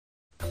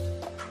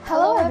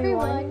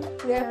everyone!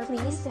 We are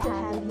pleased to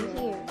have you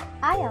here.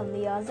 I am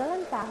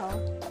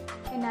Lantajo.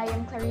 And I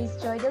am Clarice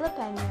Joy de la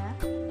Peña.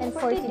 And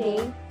for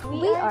today,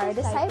 we are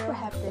the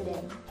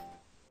Cyproheptadine.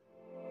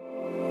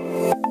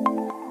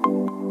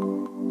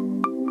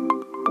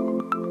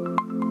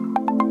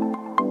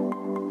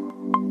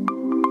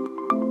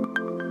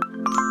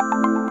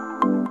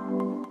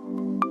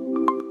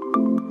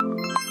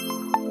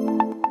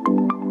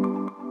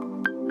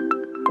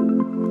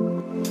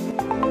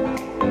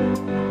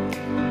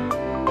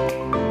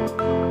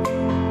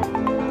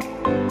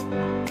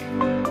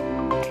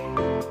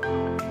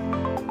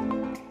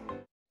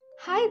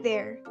 Hi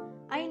there!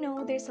 I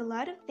know there's a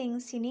lot of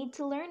things you need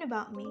to learn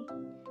about me.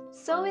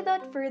 So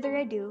without further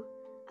ado,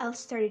 I'll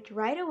start it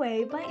right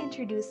away by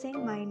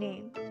introducing my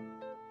name.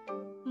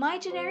 My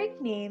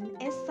generic name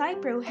is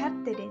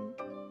Cyproheptadine,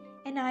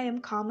 and I am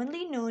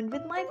commonly known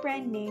with my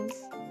brand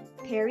names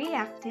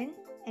Periactin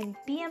and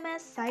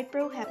PMS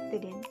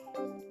Cyproheptadine.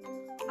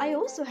 I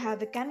also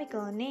have a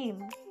chemical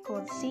name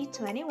called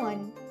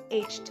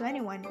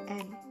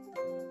C21H21N.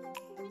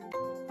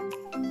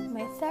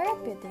 My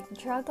therapeutic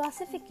drug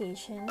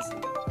classifications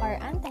are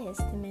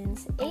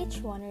antihistamines,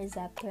 H1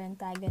 receptor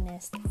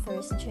antagonist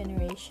first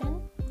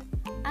generation,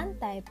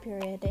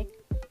 antipyretic,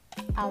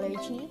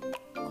 allergy,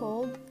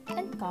 cold,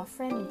 and cough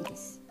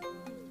remedies.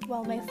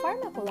 While my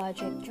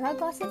pharmacologic drug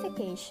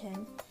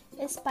classification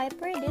is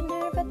piperidine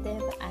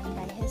derivative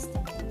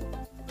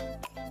antihistamine.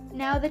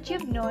 Now that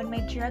you've known my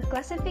drug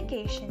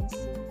classifications,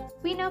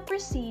 we now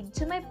proceed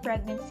to my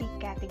pregnancy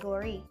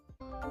category.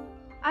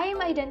 I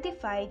am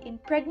identified in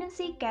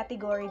pregnancy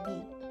category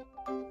B,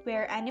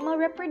 where animal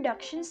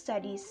reproduction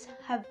studies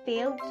have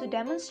failed to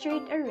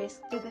demonstrate a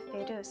risk to the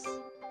fetus.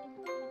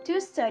 2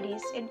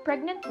 studies in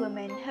pregnant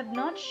women have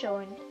not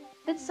shown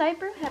that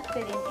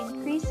cyproheptadine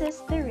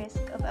increases the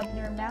risk of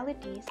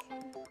abnormalities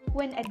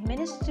when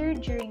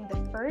administered during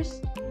the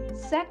 1st,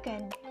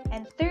 2nd,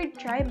 and 3rd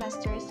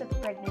trimesters of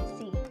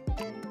pregnancy.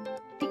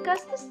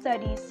 Because the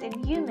studies in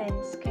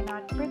humans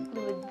cannot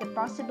preclude the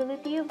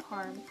possibility of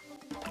harm,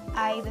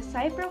 the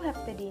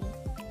cyproheptadine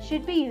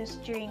should be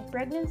used during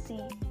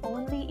pregnancy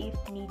only if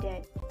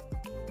needed.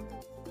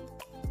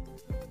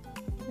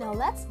 Now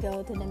let's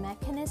go to the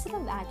mechanism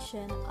of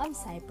action of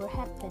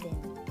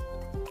cyproheptadine.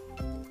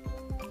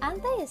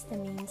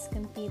 Antihistamines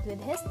compete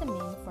with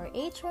histamine for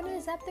H1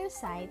 receptor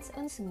sites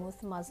on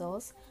smooth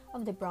muscles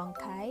of the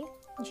bronchi,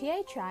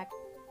 GI tract,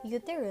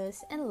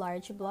 uterus, and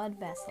large blood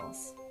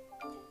vessels.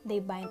 They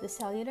bind to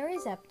cellular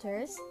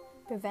receptors,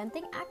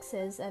 preventing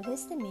access of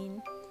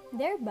histamine,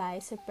 thereby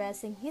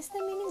suppressing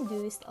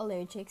histamine-induced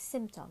allergic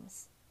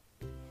symptoms.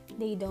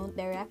 They don't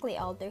directly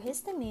alter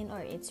histamine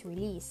or its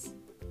release.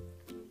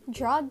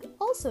 Drug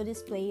also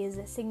displays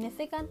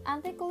significant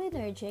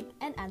anticholinergic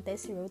and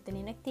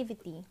anti-serotonin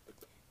activity,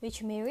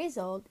 which may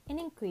result in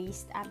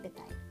increased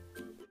appetite.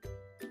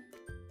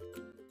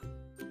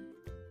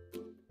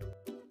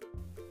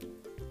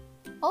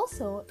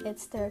 Also,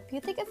 its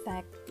therapeutic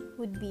effect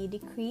would be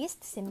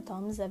decreased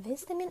symptoms of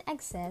histamine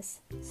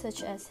excess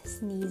such as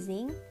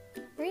sneezing,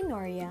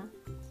 rhinorrhea,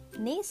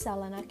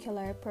 nasal and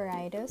ocular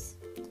pruritus,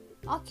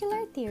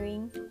 ocular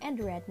tearing, and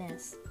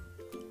redness.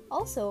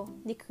 Also,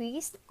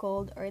 decreased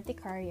cold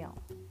urticaria.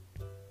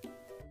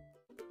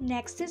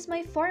 Next is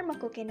my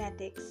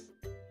pharmacokinetics.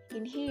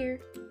 In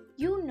here,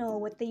 you know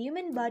what the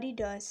human body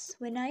does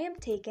when I am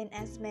taken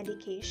as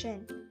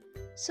medication.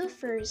 So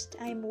first,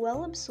 I am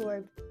well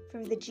absorbed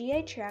from the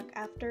GI tract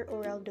after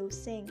oral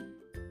dosing.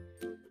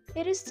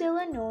 It is still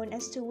unknown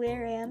as to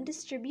where I am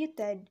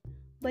distributed,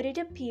 but it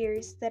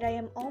appears that I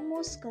am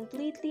almost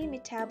completely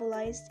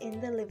metabolized in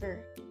the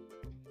liver.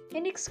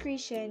 In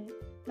excretion,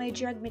 my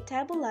drug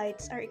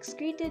metabolites are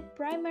excreted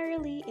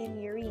primarily in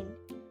urine,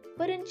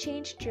 but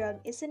unchanged drug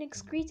isn't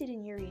excreted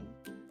in urine.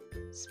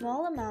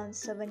 Small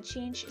amounts of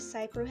unchanged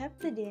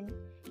cyproheptadine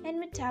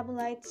and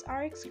metabolites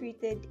are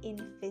excreted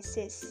in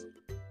feces.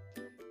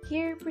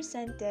 Here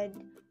presented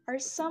are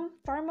some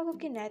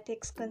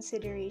pharmacokinetics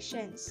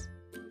considerations.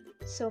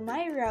 So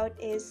my route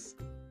is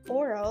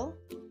oral,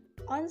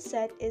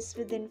 onset is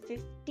within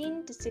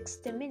 15 to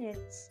 60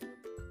 minutes,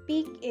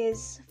 peak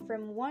is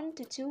from 1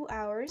 to 2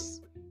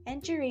 hours,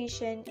 and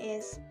duration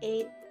is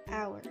 8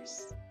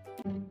 hours.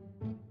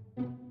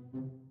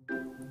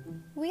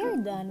 We are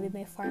done with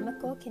my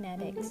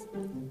pharmacokinetics.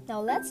 Now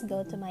let's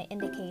go to my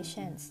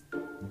indications.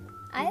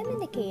 I am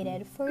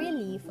indicated for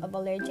relief of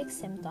allergic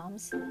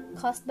symptoms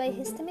caused by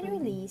histamine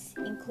release,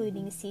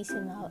 including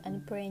seasonal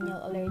and perennial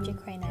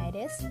allergic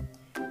rhinitis,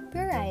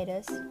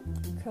 pruritus,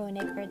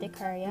 chronic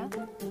urticaria,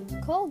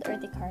 cold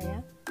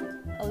urticaria,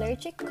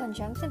 allergic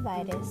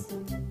conjunctivitis,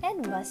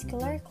 and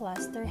vascular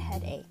cluster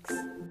headaches.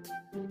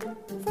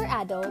 For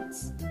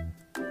adults,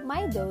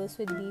 my dose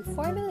would be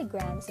 4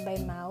 milligrams by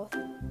mouth,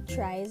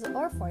 thrice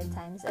or 4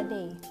 times a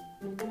day.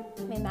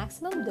 My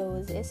maximum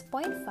dose is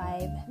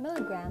 0.5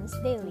 milligrams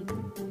daily.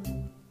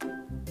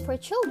 For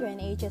children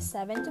ages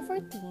 7 to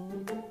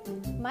 14,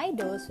 my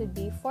dose would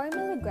be 4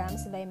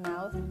 milligrams by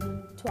mouth,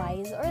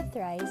 twice or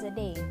thrice a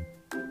day.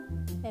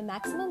 My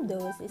maximum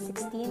dose is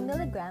 16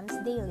 milligrams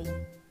daily.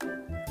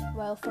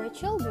 while for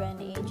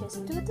children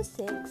ages 2 to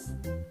 6,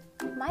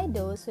 my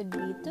dose would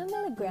be 2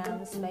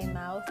 milligrams by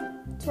mouth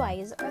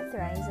twice or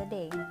thrice a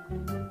day.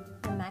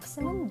 The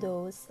maximum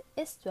dose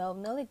is 12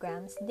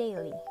 milligrams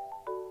daily.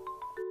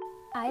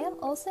 I am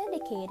also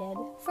indicated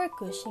for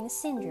Cushing's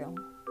syndrome.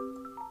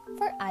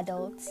 For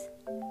adults,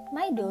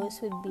 my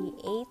dose would be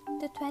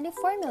 8 to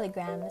 24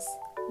 milligrams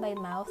by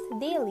mouth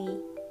daily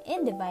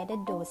in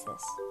divided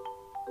doses.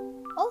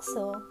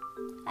 Also,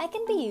 I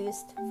can be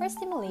used for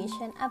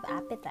stimulation of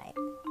appetite.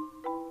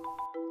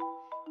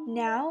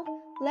 Now,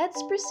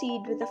 let's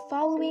proceed with the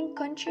following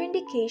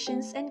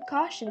contraindications and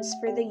cautions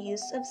for the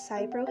use of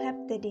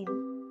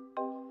cyproheptadine.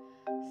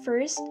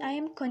 First, I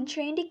am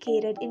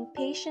contraindicated in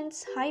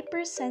patients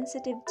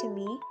hypersensitive to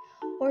me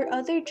or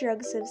other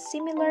drugs of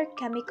similar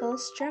chemical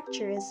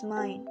structure as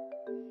mine.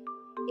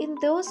 In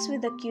those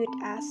with acute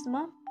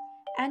asthma,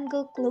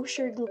 angle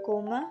closure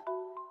glaucoma,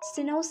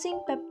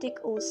 stenosing peptic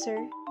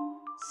ulcer,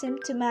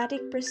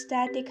 symptomatic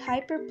prostatic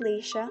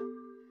hyperplasia,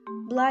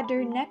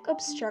 bladder neck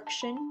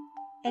obstruction,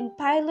 and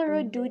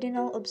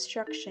pylorodudinal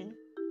obstruction.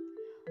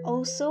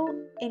 Also,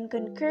 in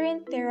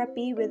concurrent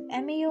therapy with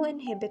MAO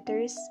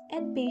inhibitors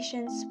and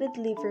patients with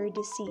liver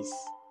disease.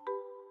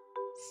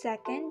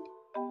 Second,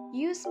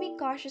 use me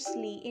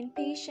cautiously in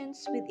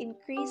patients with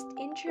increased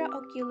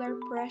intraocular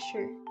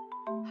pressure,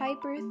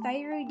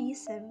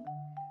 hyperthyroidism,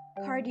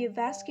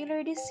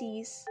 cardiovascular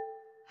disease,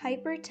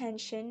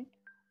 hypertension,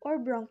 or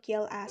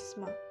bronchial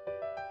asthma.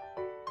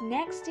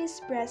 Next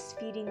is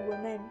breastfeeding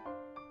women.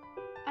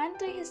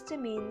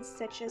 Antihistamines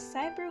such as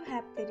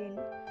cyproheptadine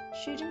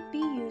shouldn't be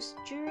used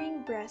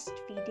during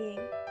breastfeeding.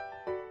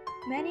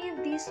 Many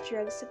of these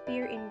drugs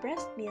appear in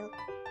breast milk,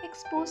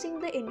 exposing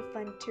the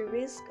infant to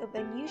risk of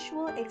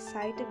unusual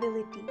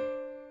excitability.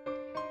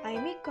 I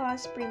may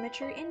cause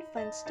premature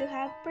infants to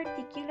have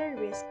particular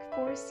risk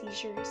for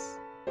seizures.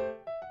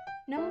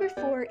 Number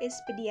 4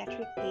 is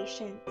pediatric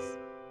patients,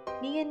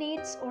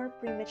 neonates or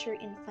premature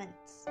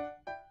infants.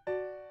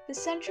 The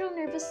central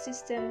nervous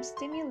system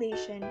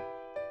stimulation,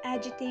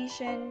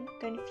 agitation,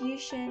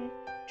 confusion,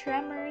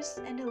 tremors,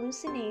 and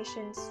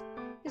hallucinations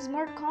is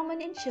more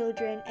common in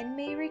children and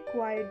may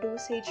require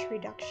dosage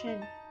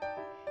reduction.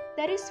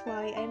 That is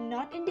why I am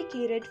not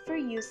indicated for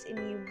use in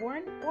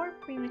newborn or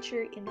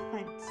premature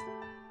infants.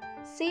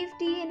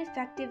 Safety and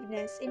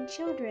effectiveness in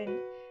children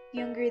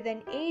younger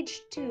than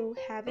age 2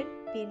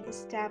 haven't been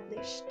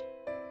established.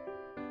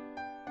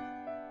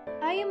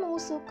 I am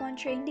also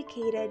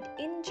contraindicated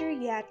in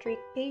geriatric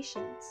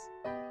patients.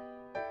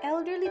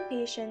 Elderly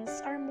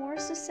patients are more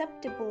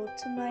susceptible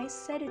to my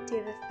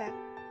sedative effect.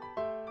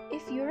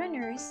 If you're a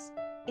nurse,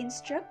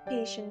 instruct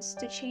patients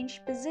to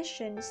change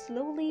position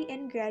slowly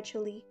and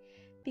gradually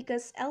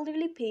because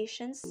elderly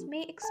patients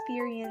may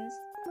experience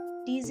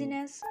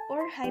dizziness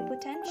or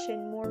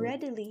hypotension more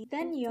readily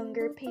than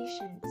younger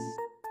patients.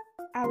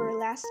 Our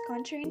last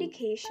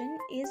contraindication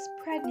is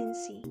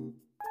pregnancy.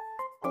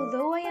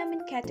 Although I am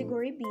in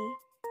Category B,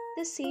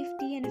 the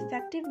safety and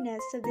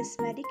effectiveness of this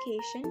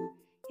medication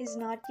is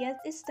not yet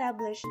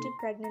established to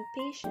pregnant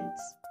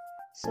patients,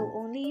 so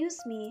only use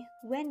me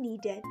when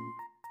needed.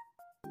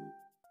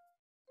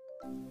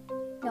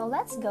 Now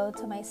let's go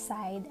to my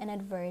side and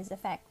adverse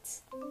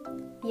effects.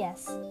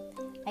 Yes,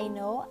 I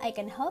know I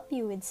can help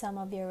you with some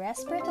of your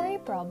respiratory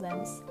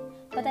problems,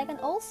 but I can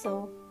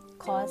also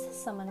cause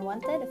some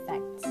unwanted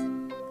effects.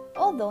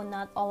 Although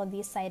not all of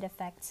these side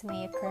effects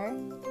may occur,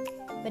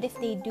 but if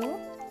they do,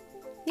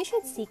 you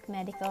should seek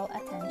medical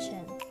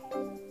attention.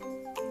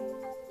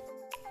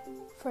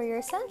 For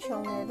your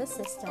central nervous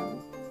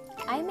system,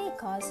 I may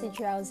cause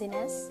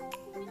drowsiness,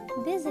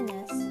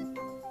 dizziness,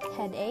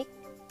 headache,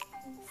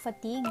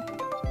 fatigue,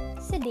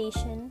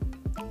 sedation,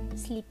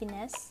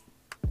 sleepiness,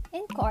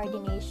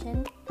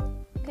 incoordination,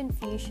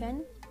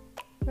 confusion,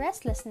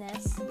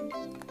 restlessness,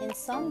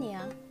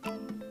 insomnia,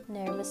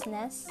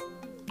 nervousness,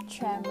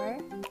 tremor,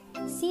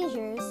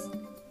 seizures,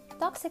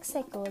 toxic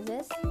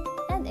psychosis,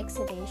 and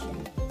exudation,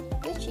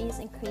 which is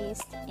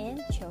increased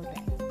in children.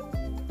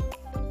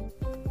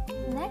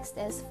 Next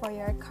is for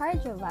your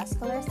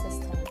cardiovascular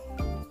system.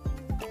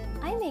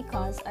 I may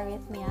cause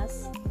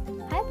arrhythmias,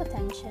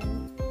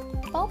 hypotension,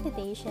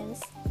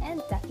 palpitations,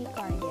 and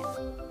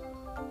tachycardia.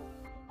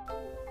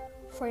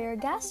 For your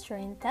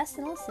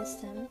gastrointestinal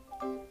system,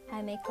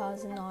 I may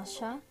cause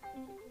nausea,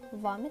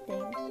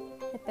 vomiting,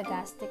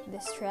 epigastric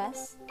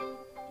distress,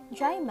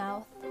 dry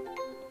mouth,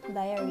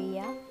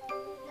 diarrhea,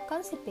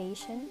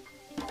 constipation,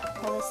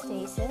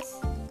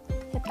 cholestasis,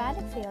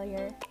 hepatic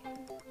failure,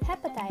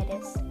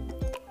 hepatitis,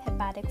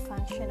 hepatic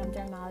function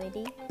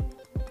abnormality,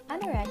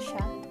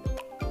 anorexia,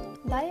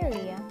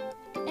 diarrhea,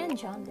 and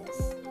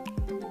jaundice.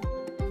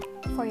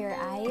 For your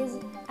eyes,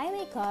 I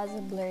may cause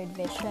blurred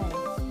vision.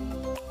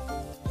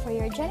 For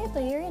your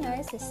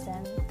genitourinary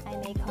system, I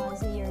may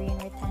cause urine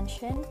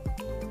retention,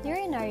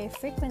 urinary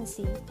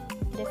frequency,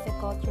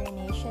 difficult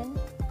urination,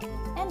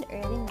 and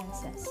early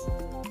menses.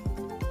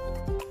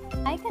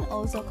 I can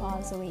also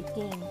cause weight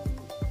gain.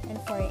 And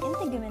for your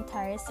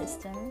integumentary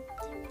system,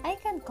 I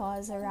can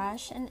cause a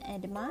rash and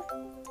edema,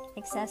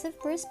 excessive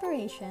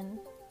perspiration,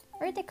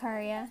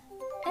 urticaria,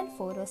 and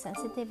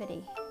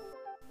photosensitivity.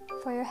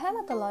 For your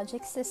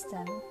hematologic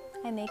system,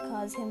 I may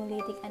cause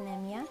hemolytic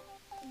anemia,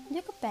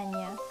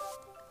 leukopenia,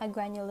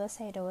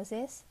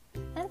 agranulocytosis,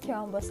 and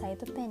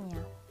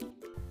thrombocytopenia.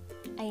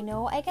 I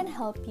know I can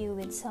help you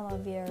with some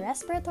of your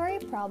respiratory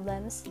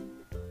problems,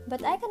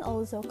 but I can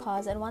also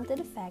cause unwanted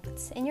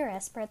effects in your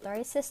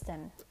respiratory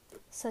system,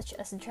 such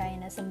as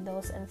dryness of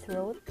nose and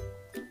throat,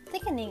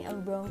 thickening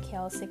of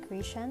bronchial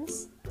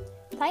secretions,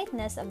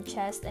 tightness of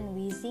chest and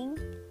wheezing,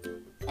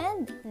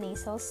 and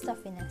nasal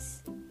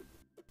stuffiness.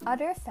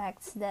 Other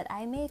effects that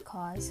I may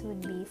cause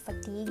would be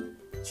fatigue,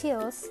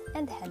 chills,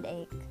 and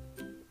headache.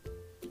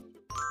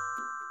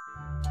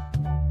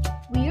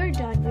 We are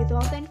done with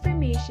all the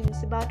information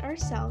about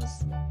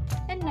ourselves,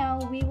 and now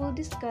we will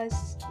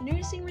discuss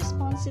nursing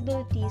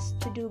responsibilities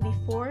to do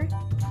before,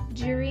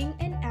 during,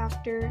 and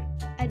after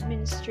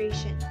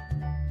administration.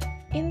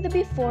 In the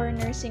before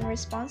nursing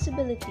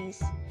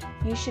responsibilities,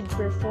 you should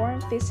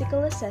perform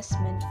physical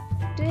assessment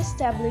to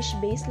establish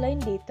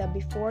baseline data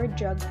before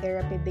drug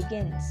therapy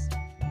begins,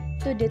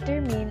 to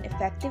determine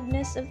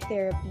effectiveness of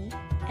therapy,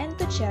 and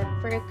to check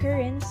for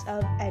occurrence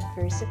of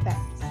adverse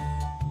effects.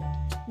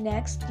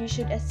 Next, you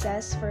should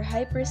assess for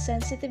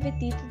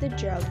hypersensitivity to the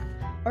drug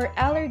or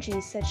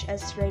allergies such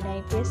as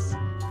rhinitis,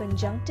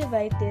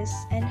 conjunctivitis,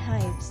 and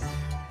hives,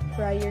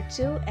 prior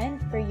to and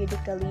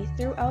periodically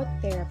throughout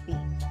therapy.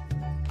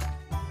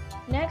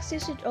 Next, you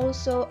should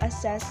also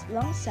assess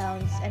lung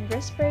sounds and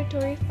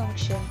respiratory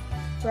function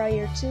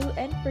prior to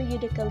and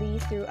periodically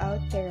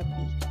throughout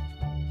therapy.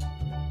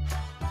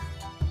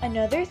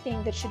 Another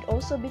thing that should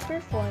also be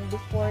performed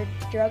before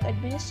drug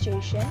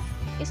administration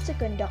is to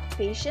conduct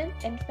patient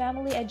and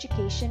family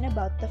education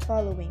about the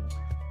following.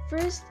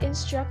 First,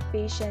 instruct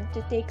patient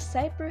to take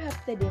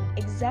cyproheptadine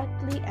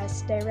exactly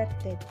as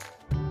directed.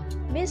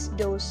 Missed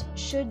dose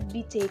should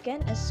be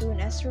taken as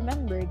soon as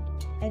remembered,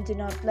 and do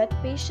not let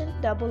patient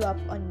double up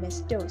on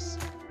missed dose.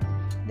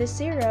 The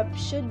syrup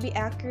should be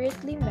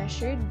accurately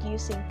measured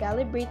using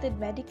calibrated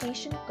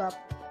medication cup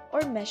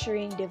or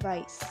measuring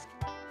device.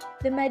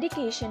 The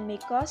medication may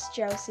cause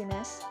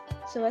drowsiness,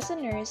 so as a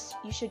nurse,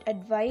 you should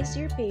advise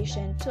your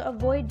patient to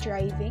avoid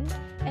driving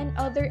and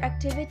other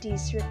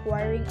activities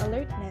requiring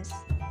alertness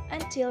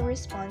until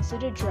response to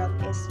the drug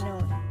is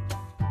known.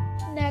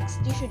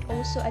 Next, you should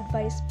also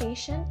advise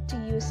patient to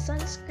use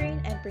sunscreen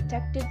and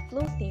protective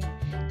clothing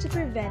to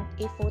prevent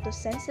a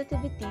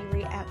photosensitivity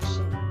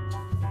reaction.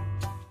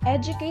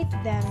 Educate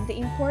them the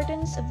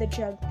importance of the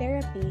drug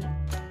therapy,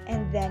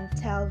 and then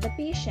tell the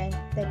patient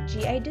that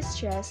GI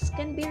distress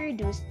can be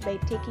reduced by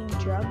taking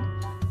drug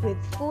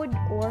with food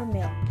or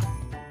milk.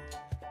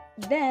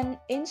 Then,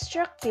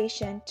 instruct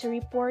patient to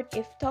report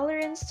if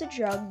tolerance to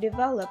drug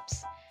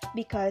develops,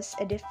 because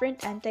a different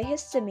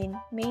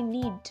antihistamine may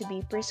need to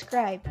be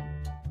prescribed.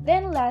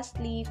 Then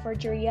lastly, for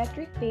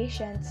geriatric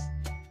patients,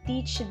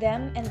 teach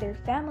them and their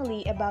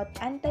family about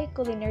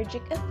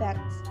anticholinergic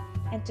effects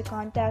and to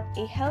contact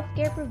a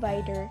healthcare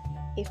provider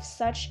if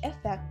such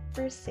effect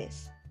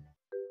persists.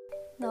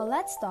 Now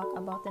let's talk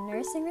about the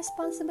nursing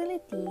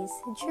responsibilities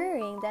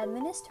during the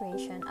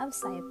administration of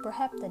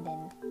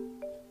cyproheptadine.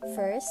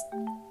 First,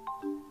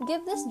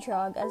 give this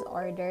drug as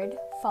ordered,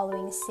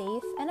 following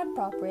safe and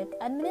appropriate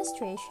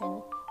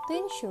administration to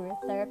ensure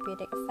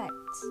therapeutic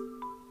effects.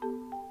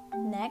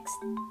 Next,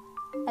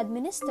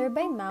 administer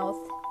by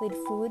mouth with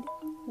food,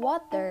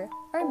 water,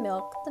 or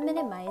milk to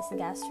minimize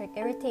gastric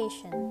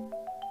irritation.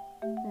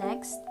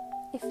 Next,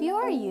 if you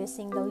are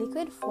using the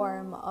liquid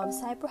form of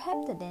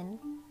cyproheptadine,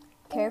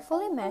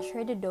 carefully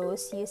measure the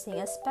dose using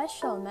a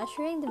special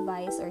measuring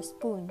device or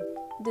spoon.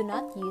 Do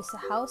not use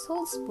a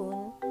household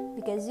spoon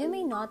because you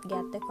may not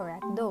get the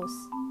correct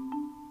dose.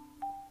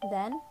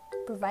 Then,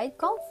 provide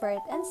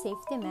comfort and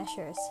safety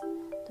measures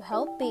to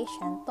help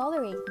patient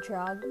tolerate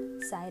drug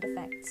side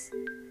effects.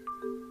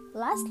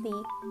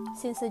 Lastly,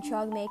 since the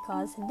drug may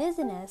cause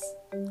dizziness,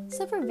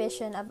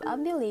 supervision of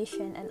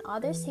ambulation and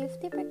other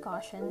safety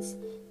precautions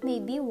may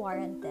be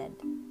warranted.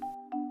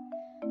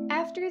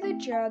 After the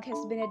drug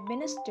has been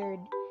administered,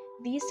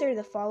 these are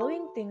the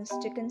following things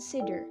to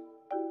consider.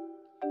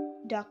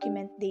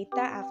 Document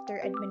data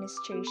after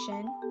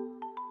administration.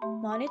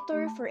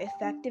 Monitor for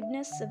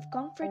effectiveness of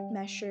comfort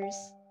measures.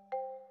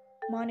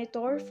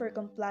 Monitor for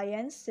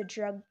compliance to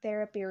drug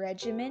therapy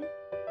regimen.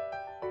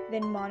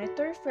 Then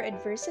monitor for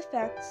adverse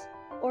effects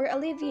or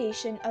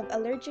alleviation of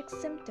allergic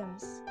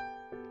symptoms.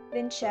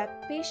 Then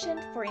check patient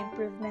for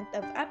improvement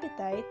of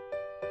appetite.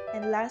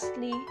 And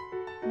lastly,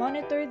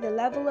 monitor the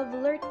level of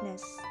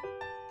alertness.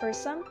 For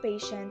some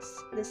patients,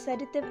 the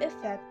sedative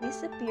effect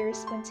disappears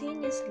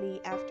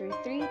spontaneously after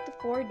 3 to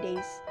 4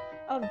 days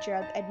of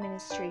drug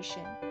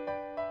administration.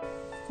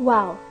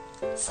 Wow,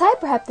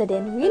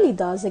 cyproheptadine really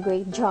does a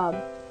great job.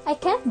 I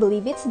can't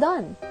believe it's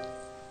done.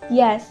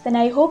 Yes, and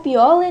I hope you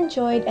all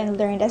enjoyed and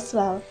learned as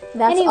well.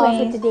 That's all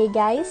for today,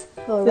 guys.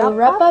 We'll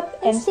wrap up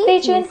and stay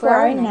tuned for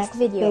our next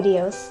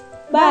videos.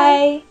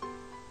 Bye!